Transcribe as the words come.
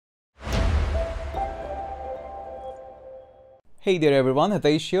Hey there everyone,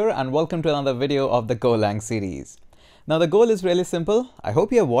 Hitesh here and welcome to another video of the Golang series. Now the goal is really simple. I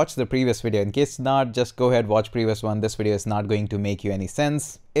hope you have watched the previous video. In case not, just go ahead, watch previous one. This video is not going to make you any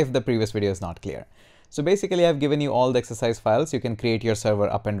sense if the previous video is not clear. So basically I've given you all the exercise files. You can create your server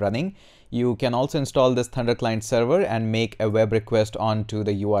up and running. You can also install this Thunder client server and make a web request onto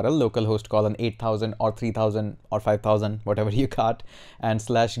the URL localhost colon 8000 or 3000 or 5000, whatever you got, and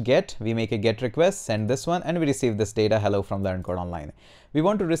 /get. We make a get request, send this one, and we receive this data, hello from Learn Code Online. We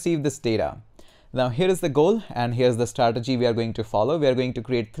want to receive this data. Now here is the goal and here's the strategy we are going to follow. We are going to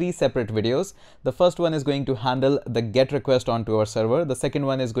create 3 separate videos. The first one is going to handle the get request onto our server. The second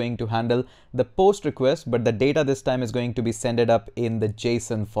one is going to handle the post request, but the data this time is going to be sent up in the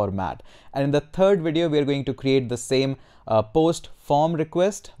JSON format. And in the third video, we are going to create the same post form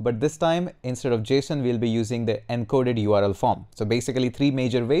request, but this time instead of JSON, we'll be using the encoded URL form. So basically 3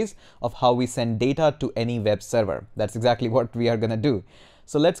 major ways of how we send data to any web server. That's exactly what we are going to do.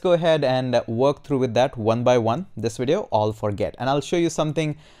 So let's go ahead and work through with that one by one, this video, all for get. And I'll show you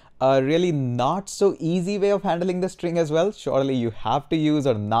something really not so easy way of handling the string as well. Surely you have to use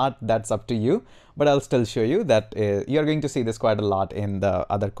or not, that's up to you. But I'll still show you that you're going to see this quite a lot in the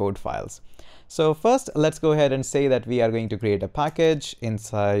other code files. So first, let's go ahead and say that we are going to create a package.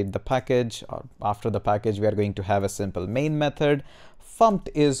 Inside the package, or after the package, we are going to have a simple main method. Funct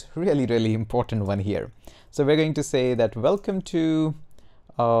is really important one here. So we're going to say that welcome to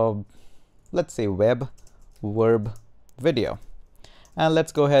let's say web verb video, and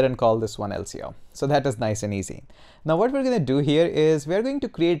let's go ahead and call this one LCO. So that is nice and easy. Now what we're going to do here is we're going to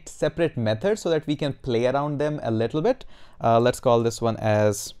create separate methods so that we can play around them a little bit. Let's call this one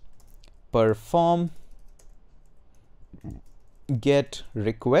as perform get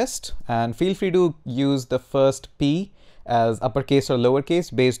request, and feel free to use the first P as uppercase or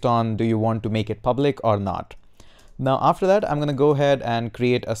lowercase based on do you want to make it public or not. Now after that, I'm going to go ahead and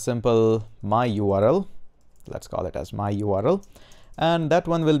create a simple my URL. Let's call it as my URL. And that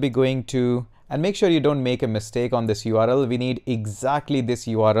one will be going to, and make sure you don't make a mistake on this URL. We need exactly this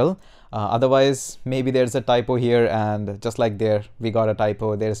URL. Otherwise, maybe there's a typo here, and just like there, we got a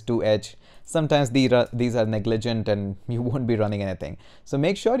typo, there's 2H. Sometimes these are negligent and you won't be running anything. So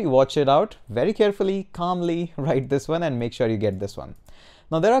make sure you watch it out very carefully, calmly, write this one and make sure you get this one.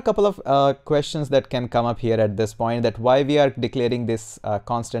 Now there are a couple of questions that can come up here at this point, that why we are declaring this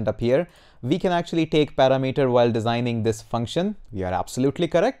constant up here. We can actually take parameter while designing this function. You are absolutely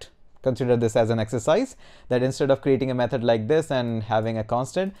correct. Consider this as an exercise, that instead of creating a method like this and having a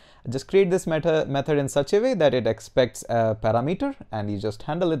constant, just create this method in such a way that it expects a parameter and you just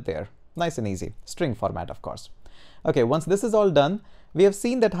handle it there. Nice and easy. String format, of course. Okay, once this is all done, we have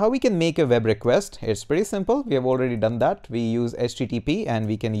seen that how we can make a web request. It's pretty simple. We have already done that. We use HTTP and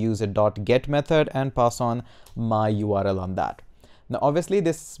we can use a .get method and pass on my URL on that. Now, obviously,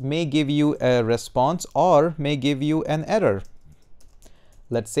 this may give you a response or may give you an error.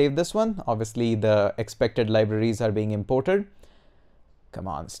 Let's save this one. Obviously, the expected libraries are being imported. Come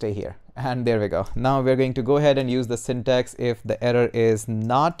on, stay here. And there we go. Now we're going to go ahead and use the syntax. If the error is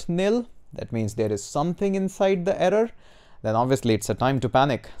not nil, that means there is something inside the error. Then obviously it's a time to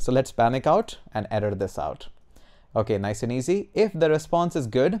panic. So let's panic out and error this out. Okay, nice and easy. If the response is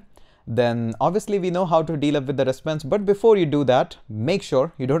good, then obviously we know how to deal up with the response. But before you do that, make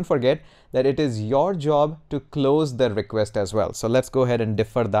sure you don't forget that it is your job to close the request as well. So let's go ahead and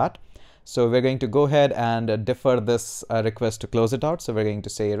defer that. So we're going to go ahead and defer this request to close it out. So we're going to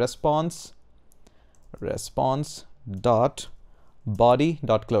say response dot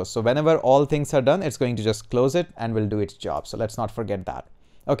body.close. So whenever all things are done, it's going to just close it and will do its job. So let's not forget that.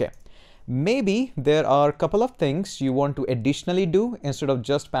 Okay, maybe there are a couple of things you want to additionally do instead of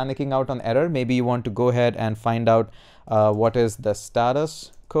just panicking out on error. Maybe you want to go ahead and find out what is the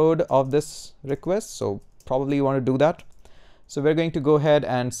status code of this request. So probably you want to do that. So we're going to go ahead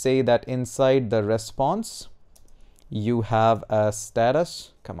and say that inside the response, you have a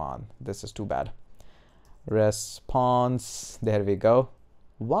status. Come on, this is too bad. Response, there we go.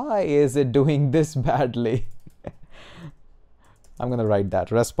 Why is it doing this badly? I'm going to write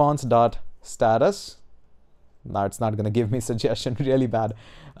that response.status. Now it's not going to give me suggestion, really bad.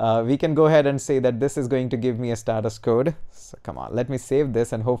 We can go ahead and say that this is going to give me a status code. So come on, let me save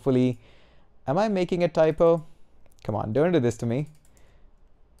this and hopefully, am I making a typo? Come on, don't do this to me.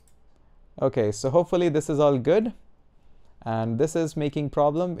 Okay, so hopefully this is all good. And this is making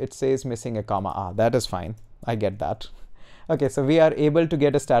problem. It says missing a comma. Ah, that is fine. I get that. Okay, so we are able to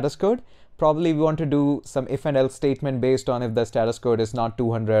get a status code. Probably we want to do some if and else statement based on if the status code is not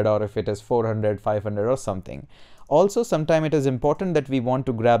 200 or if it is 400, 500 or something. Also, sometimes it is important that we want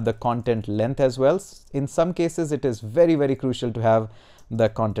to grab the content length as well. In some cases, it is very, very crucial to have the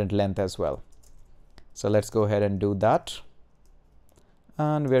content length as well. So let's go ahead and do that.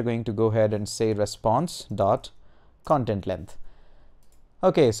 And we're going to go ahead and say response dot content length.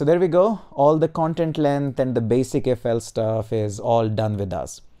 Okay, so there we go. All the content length and the basic FL stuff is all done with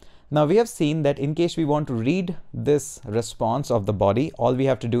us. Now we have seen that in case we want to read this response of the body, all we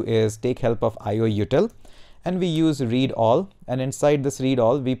have to do is take help of IOUtil, and we use read all, and inside this read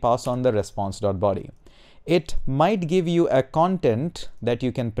all we pass on the response.body. It might give you a content that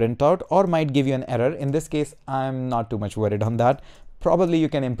you can print out or might give you an error. In this case, I'm not too much worried on that. Probably you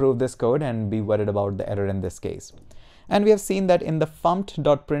can improve this code and be worried about the error in this case. And we have seen that in the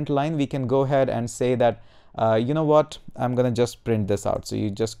fumped.print line, we can go ahead and say that, you know what, I'm going to just print this out. So you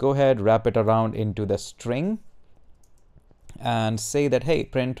just go ahead, wrap it around into the string and say that, hey,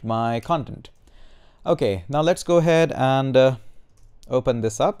 print my content. Okay, now let's go ahead and open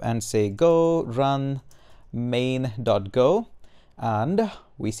this up and say go run main.go, and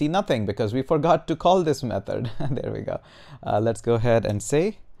we see nothing because we forgot to call this method. There we go. Let's go ahead and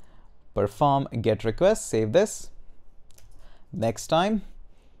say perform get request, save this, next time,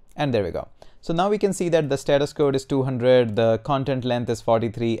 and there we go. So now we can see that the status code is 200, the content length is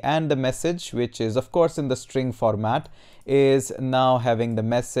 43, and the message, which is of course in the string format, is now having the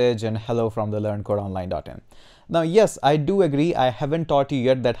message and hello from the learncodeonline.in. Now, yes, I do agree. I haven't taught you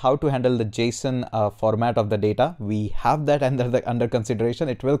yet that how to handle the JSON format of the data. We have that under consideration.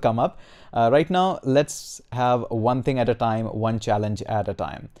 It will come up. Right now, let's have one thing at a time, one challenge at a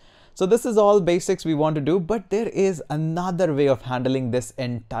time. So this is all basics we want to do, but there is another way of handling this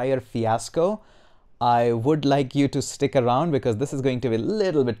entire fiasco. I would like you to stick around because this is going to be a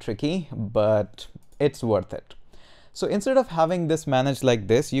little bit tricky, but it's worth it. So instead of having this managed like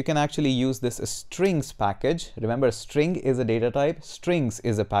this, you can actually use this strings package. Remember, string is a data type, strings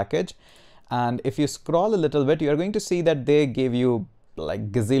is a package. And if you scroll a little bit, you're going to see that they give you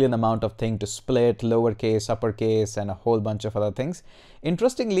like gazillion amount of things to split, lowercase, uppercase, and a whole bunch of other things.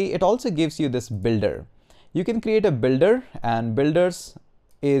 Interestingly, it also gives you this builder. You can create a builder, and builders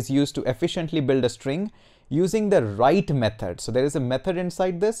is used to efficiently build a string using the write method. So there is a method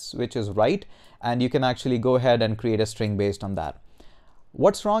inside this, which is write, and you can actually go ahead and create a string based on that.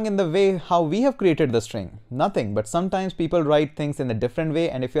 What's wrong in the way how we have created the string? Nothing, but sometimes people write things in a different way,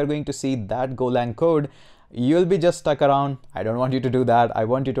 and if you're going to see that golang code, you'll be just stuck around. I don't want you to do that. I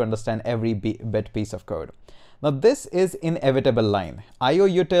want you to understand every bit piece of code. Now this is inevitable line.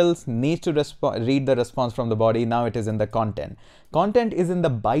 IOUtils needs to read the response from the body. Now it is in the content. Content is in the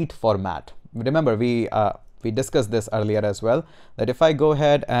byte format. Remember, we discussed this earlier as well, that if I go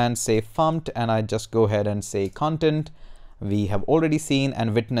ahead and say fumped and I just go ahead and say content, we have already seen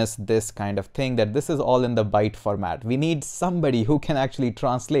and witnessed this kind of thing, that this is all in the byte format. We need somebody who can actually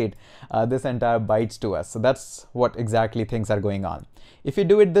translate this entire bytes to us. So that's what exactly things are going on. If you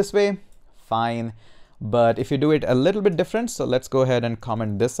do it this way, fine. But if you do it a little bit different, so let's go ahead and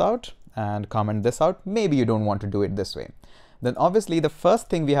comment this out and comment this out. Maybe you don't want to do it this way. Then obviously the first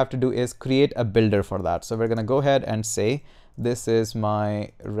thing we have to do is create a builder for that. So we're going to go ahead and say, this is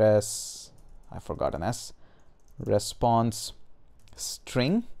my response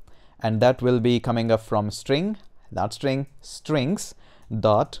string, and that will be coming up from string, that string, strings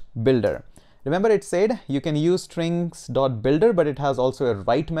dot builder. Remember, it said you can use strings dot builder, but it has also a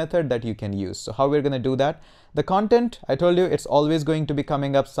write method that you can use. So how we're going to do that? The content, I told you, it's always going to be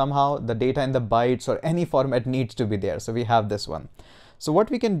coming up somehow. The data in the bytes or any format needs to be there. So we have this one. So what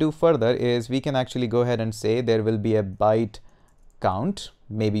we can do further is we can actually go ahead and say there will be a byte count.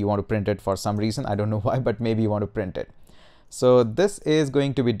 Maybe you want to print it for some reason. I don't know why, but maybe you want to print it. So this is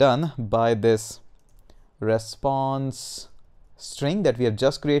going to be done by this response string that we have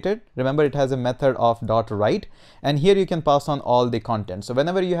just created. Remember, it has a method of .write, and here you can pass on all the content. So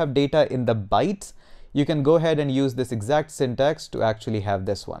whenever you have data in the bytes, you can go ahead and use this exact syntax to actually have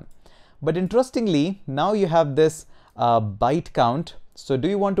this one. But interestingly, now you have this byte count. So do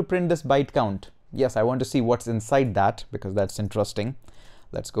you want to print this byte count? Yes, I want to see what's inside that because that's interesting.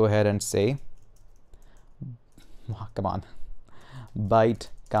 Let's go ahead and say, come on, byte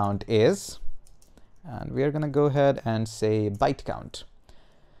count is, and we are going to go ahead and say byte count.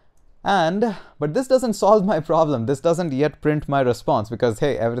 But this doesn't solve my problem. This doesn't yet print my response because,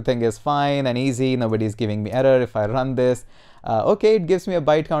 hey, everything is fine and easy. Nobody's giving me error. If I run this, okay, it gives me a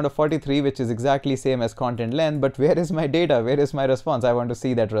byte count of 43, which is exactly same as content length. But where is my data? Where is my response? I want to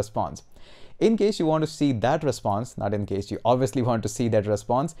see that response. In case you want to see that response, not in case, you obviously want to see that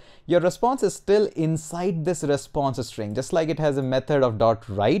response, your response is still inside this response string. Just like it has a method of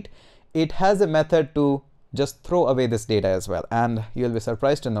 .write, it has a method to just throw away this data as well. And you'll be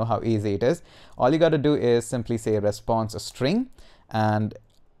surprised to know how easy it is. All you got to do is simply say response string and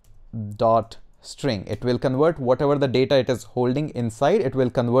dot string. It will convert whatever the data it is holding inside, it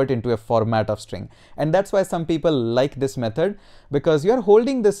will convert into a format of string. And that's why some people like this method, because you're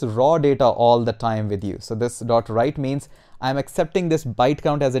holding this raw data all the time with you. So this dot write means I'm accepting this byte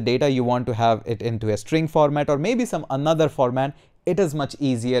count as a data. You want to have it into a string format or maybe some another format. It is much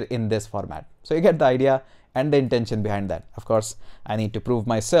easier in this format. So you get the idea and the intention behind that. Of course, I need to prove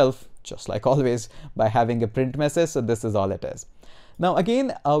myself, just like always, by having a print message. So this is all it is. Now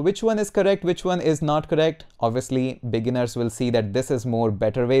again, which one is correct, which one is not correct? Obviously, beginners will see that this is more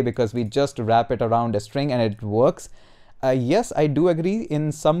better way because we just wrap it around a string and it works. Yes, I do agree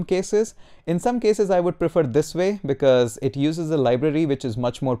in some cases. In some cases, I would prefer this way because it uses a library which is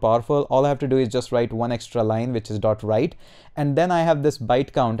much more powerful. All I have to do is just write one extra line, which is dot write. And then I have this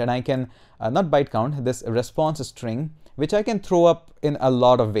byte count and I can, not byte count, this response string, which I can throw up in a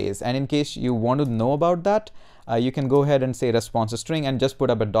lot of ways. And in case you want to know about that, you can go ahead and say response string and just put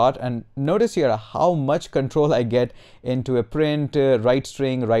up a dot, and notice here how much control I get into a print, write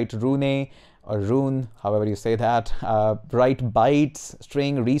string, write rune or rune, however you say that, write bytes,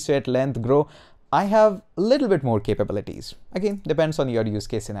 string, reset, length, grow. I have a little bit more capabilities. Again, depends on your use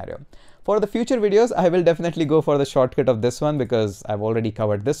case scenario. For the future videos, I will definitely go for the shortcut of this one because I've already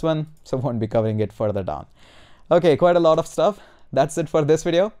covered this one, so won't be covering it further down. Okay, quite a lot of stuff. That's it for this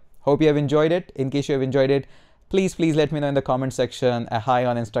video. Hope you have enjoyed it. In case you have enjoyed it, please let me know in the comment section. A hi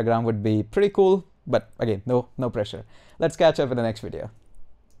on Instagram would be pretty cool, but again, no pressure. Let's catch up in the next video.